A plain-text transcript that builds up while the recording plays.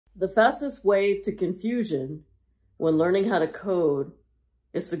The fastest way to confusion when learning how to code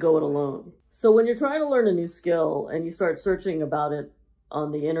is to go it alone. So when you're trying to learn a new skill and you start searching about it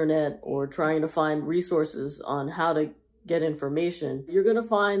on the internet or trying to find resources on how to get information, you're going to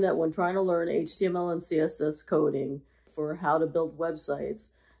find that when trying to learn HTML and CSS coding for how to build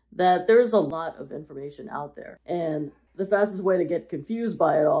websites, that there's a lot of information out there. And the fastest way to get confused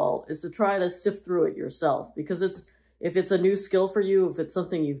by it all is to try to sift through it yourself, because if it's a new skill for you, if it's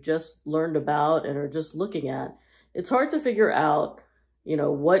something you've just learned about and are just looking at, it's hard to figure out,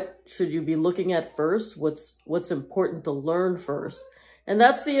 what should you be looking at first? What's important to learn first? And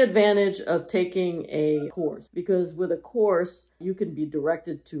that's the advantage of taking a course, because with a course, you can be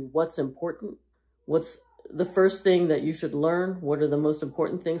directed to what's important, what's the first thing that you should learn, what are the most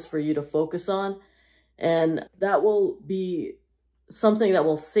important things for you to focus on. And that will be something that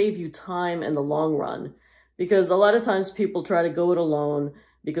will save you time in the long run, because a lot of times people try to go it alone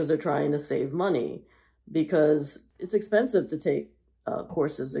because they're trying to save money, because it's expensive to take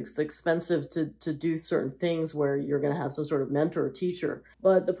courses. It's expensive to do certain things where you're going to have some sort of mentor or teacher.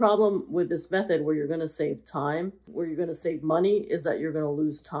 But the problem with this method where you're going to save time, where you're going to save money, is that you're going to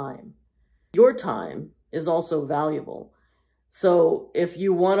lose time. Your time is also valuable. So if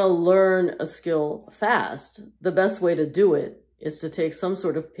you want to learn a skill fast, the best way to do it is to take some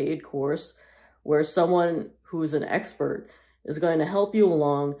sort of paid course where someone who's an expert is going to help you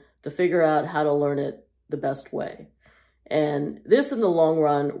along to figure out how to learn it the best way. And this in the long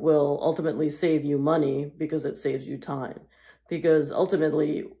run will ultimately save you money because it saves you time. Because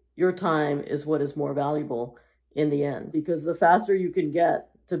ultimately your time is what is more valuable in the end. Because the faster you can get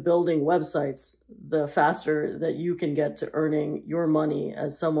to building websites, the faster that you can get to earning your money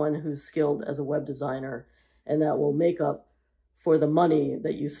as someone who's skilled as a web designer. And that will make up for the money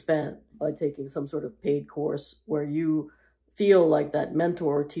that you spent by taking some sort of paid course where you feel like that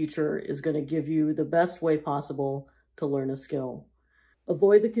mentor or teacher is going to give you the best way possible to learn a skill.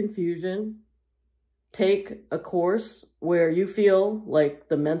 Avoid the confusion. Take a course where you feel like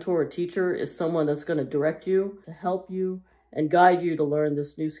the mentor or teacher is someone that's going to direct you, to help you, and guide you to learn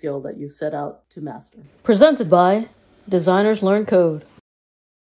this new skill that you've set out to master. Presented by Designers Learn Code.